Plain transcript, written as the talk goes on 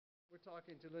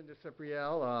Talking to Linda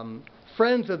Sipprelle,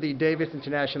 friends of the Davis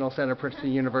International Center,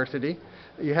 Princeton University.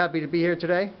 Are you happy to be here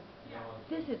today?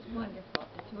 This is wonderful.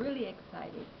 It's really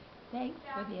exciting. Thanks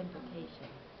for the invitation.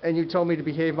 And you told me to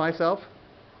behave myself?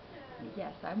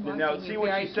 Yes, I'm watching Now, you see what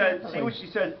very she said. carefully. See what she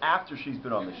says after she's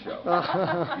been on the show.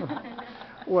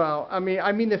 Well, I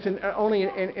mean this only in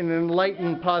an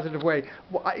enlightened, positive way.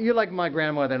 Well, you're like my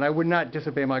grandmother, and I would not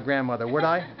disobey my grandmother, would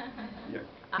I? Yeah.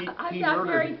 I'm not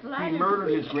very flattered. He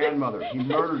murdered his grandmother. He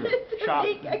murdered her. Shot.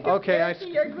 Okay, I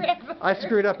I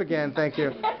screwed up again. Thank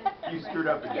you. You screwed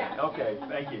up again. Okay,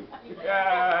 thank you.